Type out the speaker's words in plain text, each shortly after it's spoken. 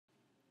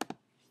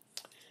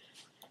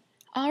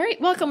All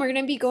right, welcome. We're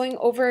going to be going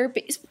over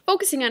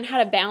focusing on how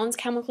to balance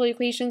chemical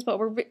equations, but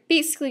we're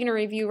basically going to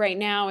review right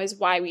now is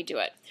why we do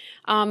it.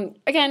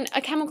 Again,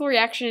 a chemical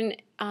reaction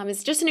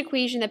is just an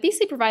equation that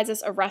basically provides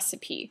us a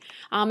recipe.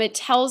 It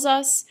tells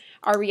us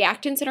our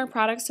reactants in our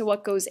products, so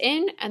what goes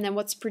in and then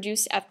what's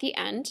produced at the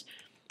end.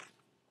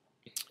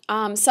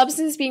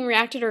 Substances being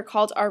reacted are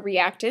called our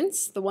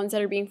reactants. The ones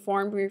that are being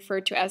formed we refer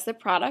to as the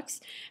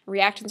products.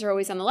 Reactants are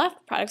always on the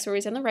left, products are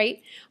always on the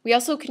right. We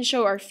also can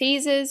show our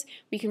phases.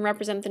 We can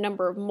represent the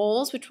number of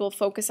moles, which we'll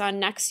focus on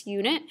next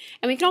unit.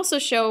 And we can also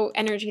show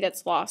energy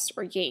that's lost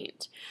or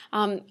gained.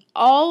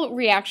 All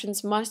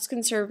reactions must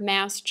conserve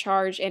mass,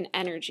 charge, and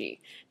energy.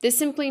 This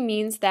simply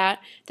means that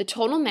the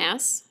total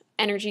mass,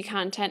 energy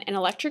content, and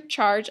electric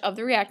charge of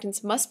the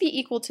reactants must be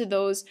equal to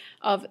those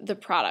of the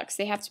products.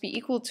 They have to be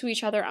equal to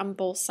each other on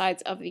both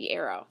sides of the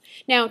arrow.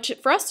 Now,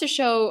 for us to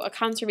show a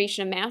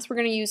conservation of mass, we're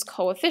going to use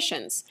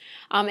coefficients.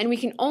 And we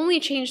can only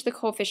change the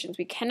coefficients.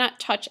 We cannot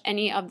touch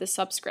any of the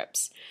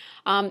subscripts.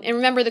 And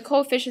remember, the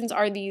coefficients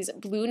are these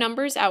blue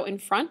numbers out in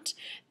front.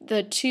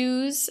 The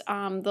 2's,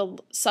 the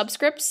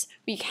subscripts,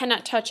 we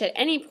cannot touch at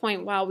any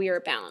point while we are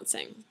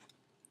balancing.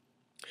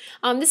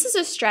 This is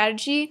a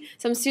strategy.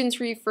 Some students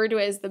refer to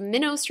it as the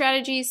minnow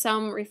strategy.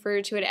 Some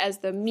refer to it as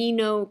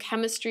the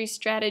chemistry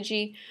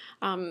strategy.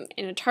 In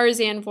a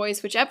Tarzan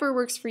voice, whichever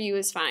works for you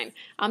is fine.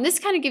 This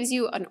kind of gives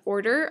you an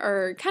order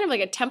or kind of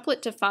like a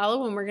template to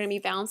follow when we're going to be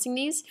balancing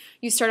these.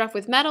 You start off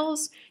with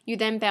metals. You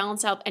then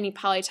balance out any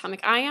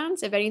polyatomic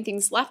ions. If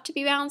anything's left to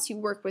be balanced, you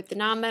work with the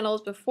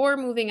nonmetals before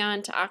moving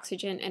on to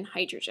oxygen and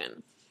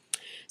hydrogen.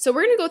 So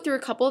we're going to go through a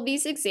couple of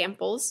these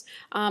examples.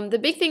 The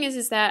big thing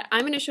is that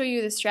I'm going to show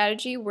you the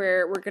strategy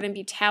where we're going to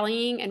be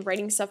tallying and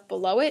writing stuff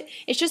below it.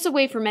 It's just a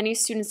way for many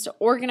students to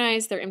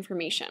organize their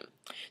information.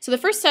 So the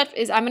first step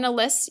is I'm going to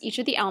list each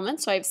of the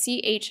elements. So I have C,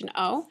 H, and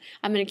O.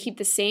 I'm going to keep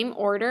the same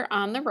order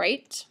on the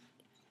right.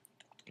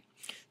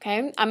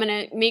 Okay, I'm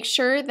going to make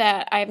sure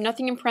that I have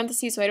nothing in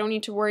parentheses, so I don't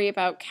need to worry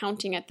about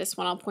counting at this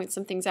one. I'll point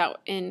some things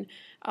out in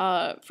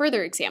a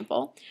further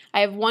example.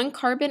 I have 1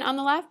 carbon on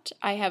the left.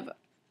 I have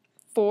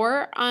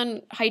 4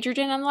 on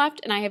hydrogen on the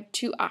left, and I have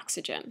 2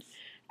 oxygen.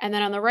 And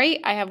then on the right,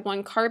 I have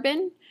 1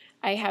 carbon,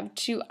 I have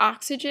 2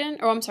 oxygen,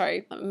 oh, I'm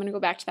sorry, I'm going to go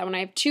back to that one. I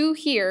have 2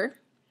 here,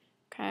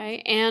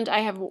 okay, and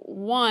I have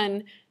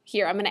 1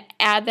 here. I'm going to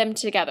add them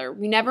together.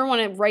 We never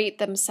want to write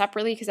them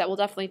separately because that will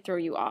definitely throw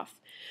you off.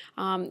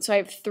 So I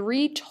have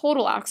 3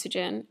 total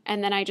oxygen,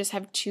 and then I just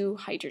have 2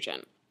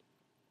 hydrogen.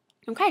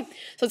 Okay,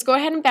 so let's go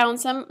ahead and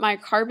balance them. My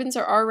carbons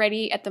are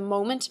already at the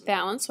moment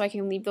balanced, so I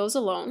can leave those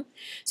alone.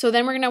 So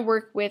then we're going to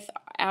work with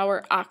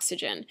our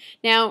oxygen.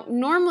 Now,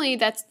 normally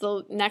that's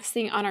the next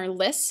thing on our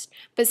list,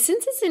 but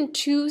since it's in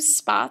 2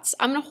 spots,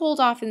 I'm going to hold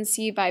off and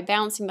see by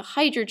balancing the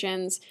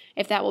hydrogens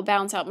if that will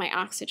balance out my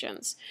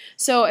oxygens.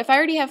 So if I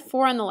already have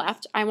 4 on the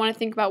left, I want to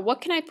think about what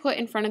can I put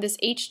in front of this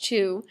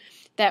H2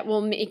 that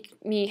will make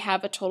me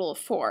have a total of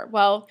 4.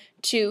 Well,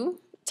 2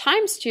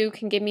 times 2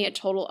 can give me a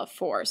total of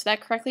 4. So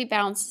that correctly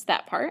balances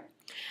that part.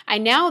 I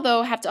now,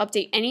 though, have to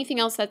update anything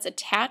else that's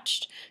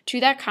attached to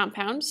that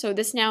compound. So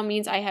this now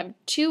means I have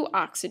 2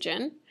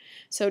 oxygen.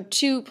 So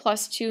 2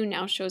 plus 2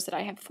 now shows that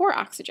I have 4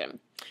 oxygen.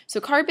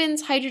 So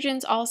carbons,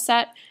 hydrogens, all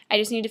set. I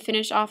just need to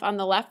finish off on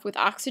the left with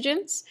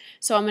oxygens.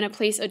 So I'm going to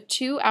place a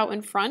 2 out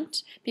in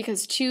front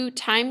because 2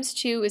 times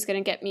 2 is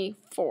going to get me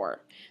 4.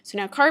 So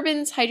now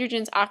carbons,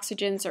 hydrogens,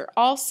 oxygens are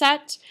all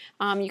set.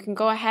 You can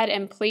go ahead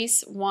and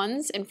place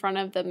 1s in front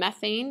of the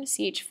methane,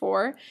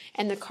 CH4,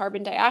 and the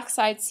carbon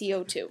dioxide,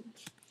 CO2. All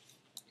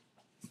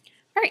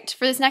right,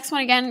 for this next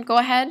one again, go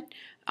ahead,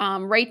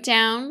 write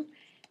down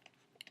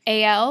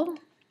Al,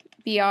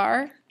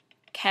 Br,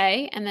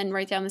 K, and then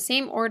write down the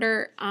same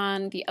order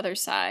on the other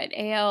side,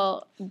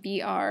 Al,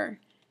 Br,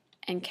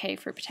 and K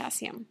for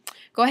potassium.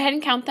 Go ahead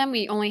and count them.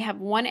 We only have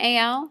 1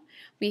 Al.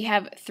 We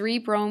have 3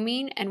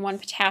 bromine and 1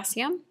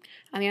 potassium.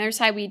 On the other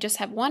side, we just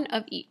have 1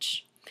 of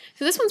each.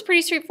 So this one's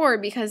pretty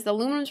straightforward because the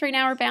aluminums right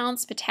now are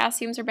balanced,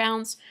 potassiums are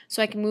balanced,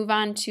 so I can move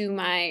on to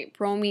my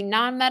bromine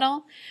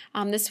nonmetal.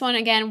 This one,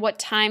 again, what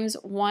times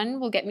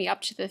 1 will get me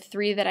up to the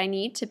 3 that I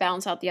need to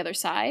balance out the other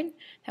side.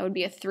 That would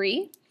be a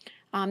 3.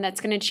 That's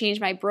going to change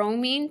my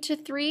bromine to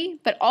 3,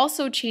 but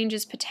also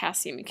changes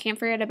potassium. You can't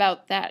forget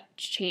about that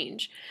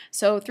change.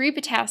 So 3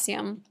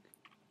 potassium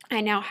I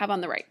now have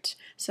on the right.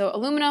 So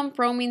aluminum,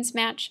 bromines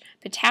match.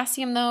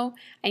 Potassium, though,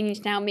 I need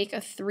to now make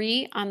a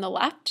 3 on the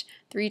left.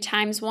 3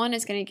 times 1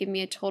 is going to give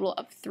me a total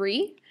of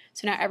 3.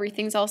 So now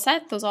everything's all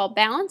set. Those all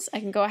balance. I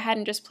can go ahead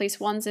and just place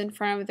 1s in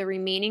front of the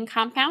remaining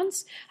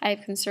compounds. I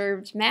have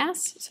conserved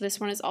mass, so this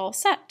one is all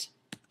set.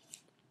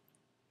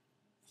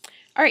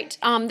 All right,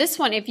 this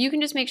one, if you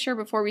can just make sure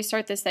before we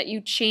start this that you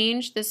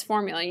change this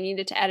formula. You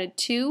needed to add a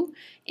 2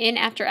 in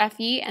after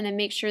Fe and then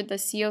make sure the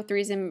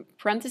CO3 is in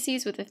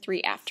parentheses with a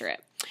 3 after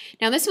it.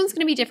 Now this one's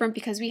going to be different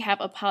because we have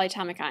a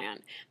polyatomic ion.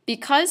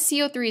 Because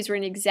CO3 is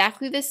written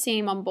exactly the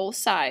same on both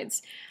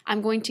sides,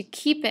 I'm going to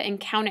keep it and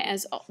count it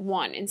as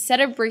 1 instead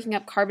of breaking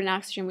up carbon and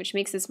oxygen, which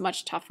makes this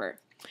much tougher.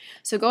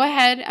 So go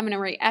ahead, I'm going to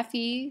write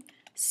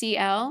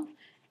FeCl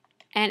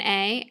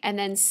Na, and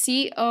then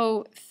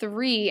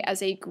CO3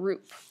 as a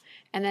group.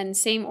 And then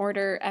same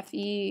order,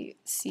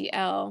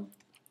 FeCl,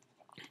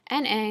 Na,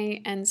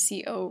 and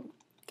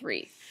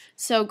CO3.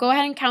 So go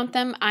ahead and count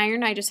them.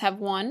 Iron, I just have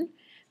 1.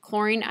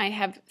 Chlorine, I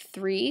have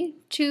 3,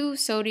 2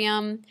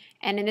 sodium,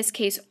 and in this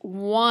case,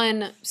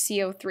 1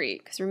 CO3.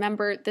 Because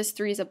remember, this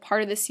 3 is a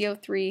part of the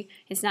CO3.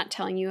 It's not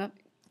telling you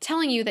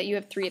that you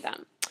have 3 of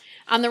them.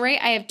 On the right,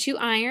 I have 2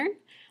 iron.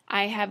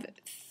 I have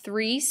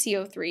 3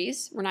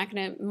 CO3s. We're not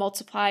going to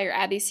multiply or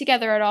add these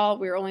together at all.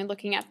 We're only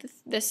looking at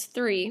this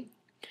 3.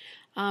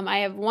 I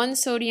have 1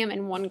 sodium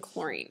and 1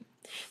 chlorine.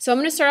 So I'm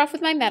going to start off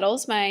with my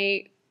metals.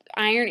 My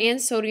iron and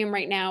sodium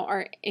right now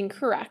are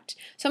incorrect.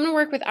 So I'm going to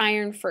work with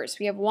iron first.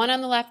 We have 1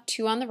 on the left,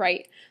 2 on the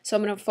right. So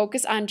I'm going to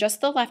focus on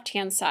just the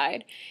left-hand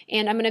side.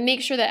 And I'm going to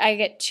make sure that I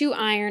get 2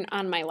 iron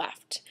on my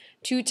left.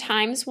 2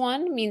 times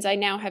 1 means I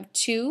now have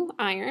 2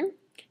 iron.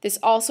 This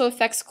also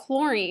affects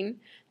chlorine.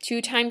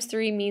 2 times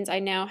 3 means I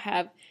now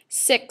have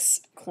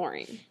 6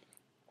 chlorine.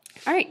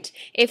 All right,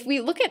 if we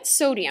look at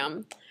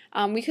sodium,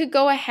 we could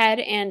go ahead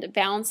and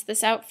balance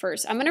this out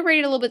first. I'm going to write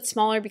it a little bit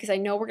smaller because I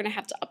know we're going to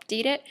have to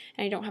update it,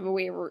 and I don't have a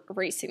way of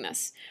erasing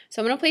this.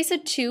 So I'm going to place a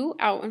 2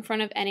 out in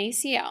front of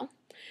NaCl.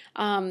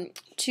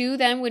 2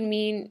 then would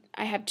mean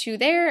I have 2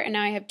 there, and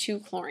now I have 2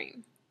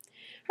 chlorine.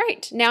 All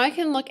right, now I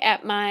can look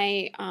at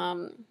my,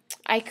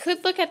 I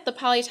could look at the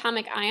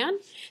polyatomic ion.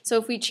 So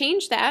if we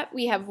change that,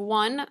 we have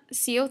 1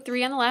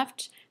 CO3 on the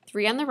left,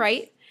 3 on the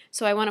right.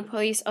 So I want to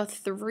place a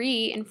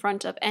 3 in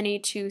front of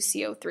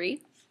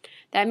Na2CO3.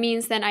 That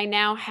means then I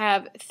now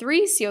have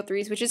 3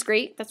 CO3s, which is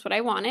great. That's what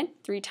I wanted,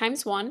 3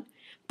 times 1.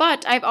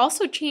 But I've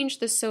also changed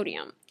the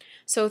sodium.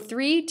 So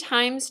 3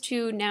 times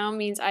 2 now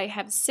means I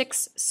have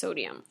 6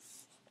 sodium.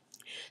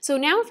 So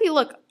now if we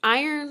look,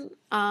 iron,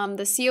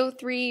 the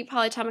CO3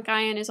 polyatomic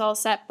ion is all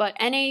set, but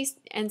Na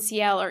and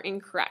Cl are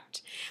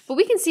incorrect. But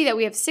we can see that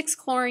we have 6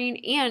 chlorine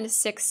and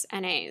 6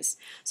 Nas.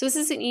 So this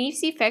is an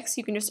easy fix.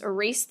 You can just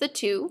erase the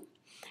 2.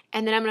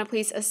 And then I'm going to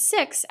place a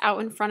 6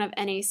 out in front of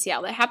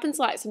NaCl. That happens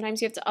a lot.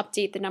 Sometimes you have to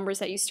update the numbers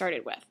that you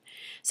started with.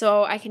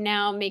 So I can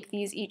now make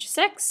these each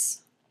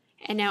 6,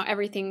 and now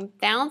everything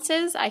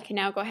balances. I can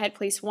now go ahead and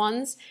place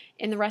 1s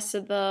in the rest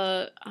of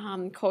the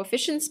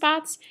coefficient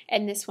spots,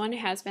 and this one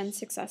has been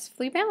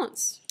successfully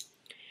balanced.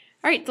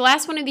 All right, the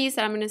last one of these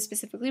that I'm going to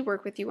specifically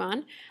work with you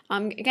on.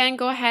 Again,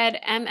 go ahead.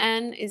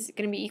 Mn is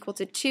going to be equal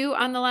to 2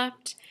 on the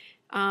left.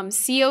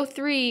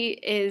 CO3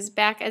 is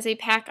back as a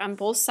pack on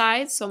both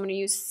sides, so I'm going to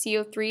use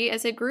CO3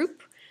 as a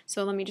group.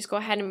 So let me just go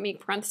ahead and make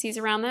parentheses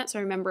around that. So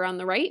remember on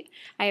the right,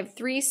 I have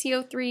 3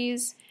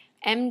 CO3s,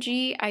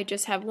 Mg, I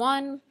just have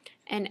 1,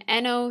 and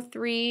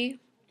NO3,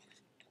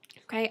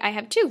 okay, I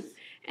have 2.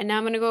 And now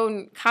I'm going to go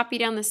and copy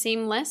down the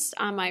same list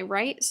on my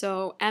right.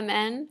 So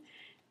Mn,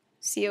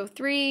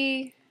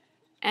 CO3,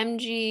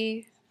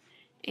 Mg,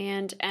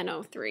 and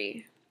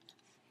NO3.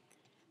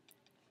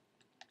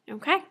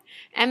 Okay,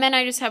 Mn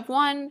I just have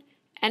 1,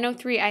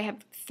 NO3 I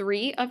have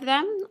 3 of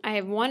them. I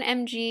have 1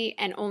 Mg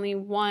and only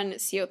 1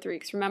 CO3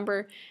 because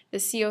remember the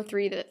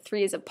CO3, the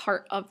 3 is a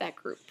part of that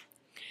group.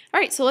 All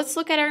right, so let's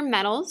look at our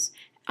metals.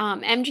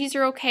 Mgs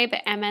are okay,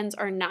 but Mns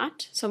are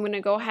not. So I'm going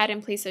to go ahead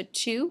and place a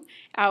 2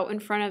 out in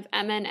front of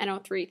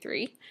MnNO3,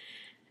 3,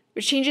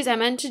 which changes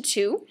Mn to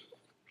 2.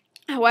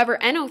 However,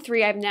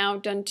 NO3 I've now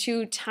done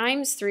 2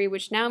 times 3,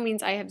 which now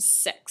means I have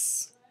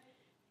 6.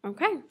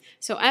 Okay,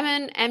 so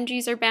Mn,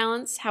 Mgs are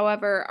balanced,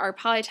 however, our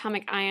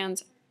polyatomic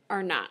ions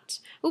are not.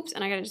 Oops,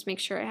 and I gotta just make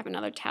sure I have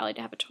another tally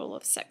to have a total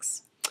of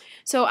 6.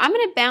 So I'm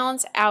gonna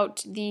balance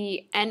out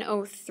the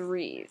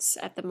NO3s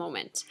at the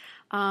moment.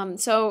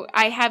 So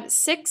I have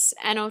 6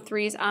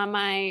 NO3s on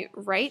my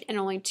right and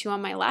only 2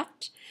 on my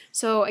left.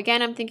 So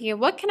again, I'm thinking of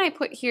what can I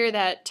put here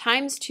that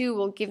times 2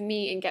 will give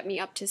me and get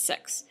me up to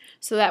 6.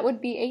 So that would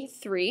be a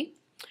 3.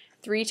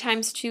 3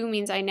 times 2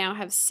 means I now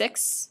have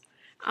 6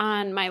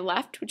 on my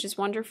left, which is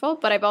wonderful,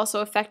 but I've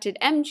also affected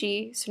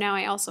Mg, so now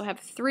I also have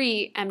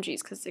 3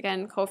 Mgs, because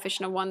again,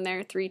 coefficient of 1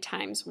 there, 3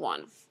 times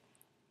 1.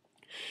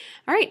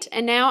 All right,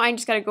 and now I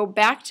just got to go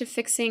back to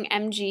fixing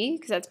Mg,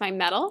 because that's my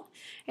metal.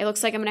 It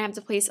looks like I'm going to have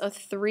to place a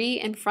 3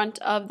 in front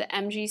of the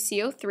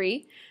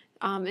MgCO3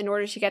 in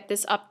order to get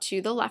this up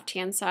to the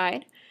left-hand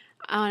side.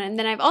 And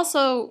then I've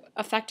also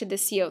affected the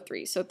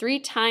CO3. So 3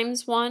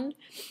 times 1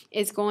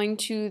 is going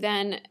to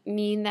then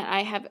mean that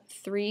I have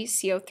 3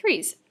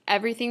 CO3s.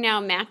 Everything now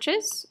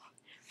matches.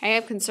 I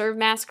have conserved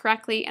mass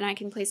correctly, and I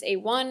can place a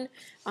 1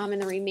 in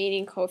the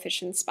remaining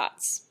coefficient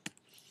spots.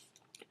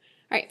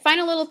 All right,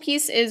 final little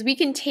piece is we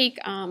can take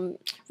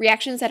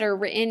reactions that are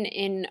written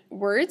in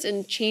words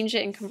and change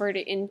it and convert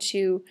it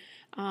into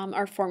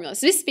our formula.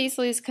 So this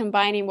basically is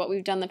combining what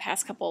we've done the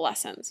past couple of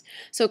lessons.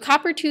 So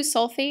copper 2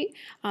 sulfate,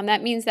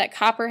 that means that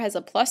copper has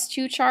a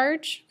 +2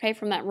 charge, okay,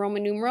 from that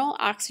Roman numeral.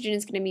 Oxygen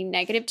is going to be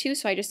 -2,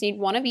 so I just need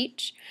 1 of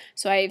each.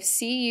 So I have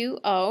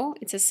CuO,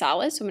 it's a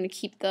solid, so I'm going to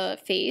keep the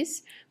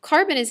phase.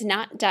 Carbon is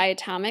not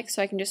diatomic,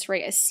 so I can just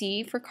write a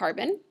C for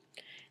carbon.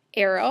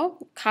 Arrow,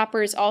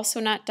 copper is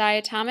also not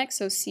diatomic,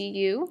 so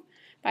Cu.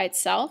 by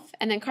itself.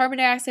 And then carbon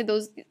dioxide,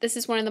 this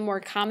is one of the more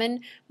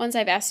common ones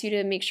I've asked you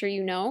to make sure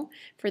you know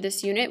for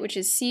this unit, which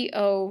is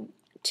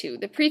CO2.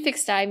 The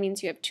prefix di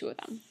means you have 2 of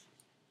them.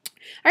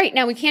 All right,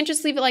 now we can't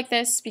just leave it like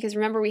this because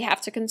remember we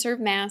have to conserve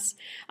mass.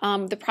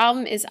 The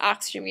problem is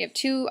oxygen. We have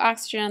 2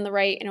 oxygen on the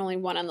right and only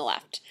 1 on the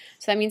left.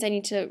 So that means I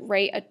need to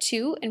write a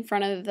 2 in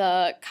front of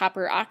the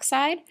copper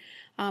oxide,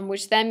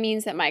 which then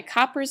means that my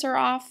coppers are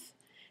off.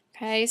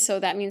 Okay, so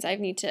that means I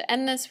need to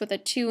end this with a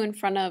 2 in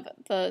front of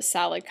the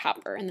solid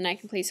copper, and then I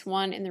can place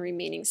 1 in the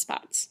remaining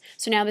spots.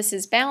 So now this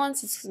is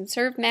balanced, it's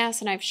conserved mass,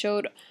 and I've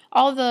showed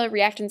all the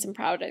reactants and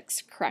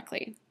products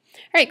correctly.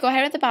 All right, go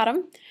ahead at the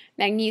bottom.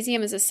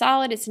 Magnesium is a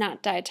solid, it's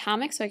not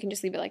diatomic, so I can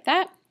just leave it like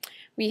that.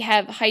 We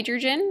have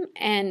hydrogen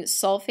and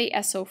sulfate,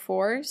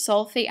 SO4.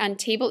 Sulfate on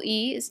table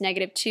E is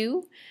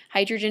 -2,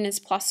 hydrogen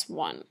is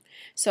 +1.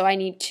 So I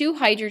need 2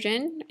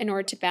 hydrogen in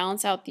order to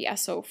balance out the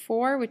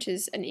SO4, which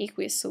is an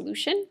aqueous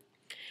solution.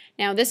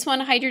 Now this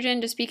one,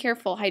 hydrogen, just be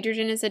careful.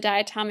 Hydrogen is a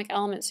diatomic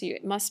element, so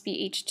it must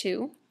be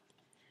H2.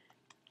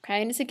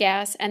 Okay, and it's a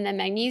gas. And then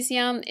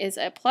magnesium is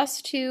a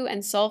 +2,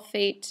 and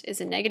sulfate is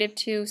a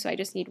 -2, so I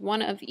just need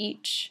 1 of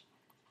each.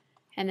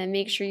 And then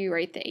make sure you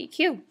write the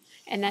AQ.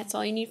 And that's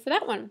all you need for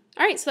that one.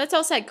 All right, so that's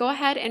all set. Go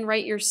ahead and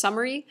write your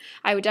summary.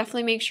 I would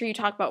definitely make sure you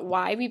talk about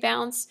why we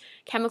balance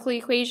chemical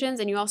equations,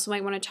 and you also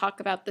might want to talk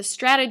about the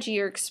strategy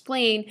or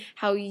explain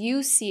how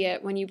you see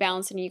it when you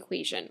balance an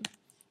equation.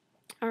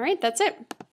 All right, that's it.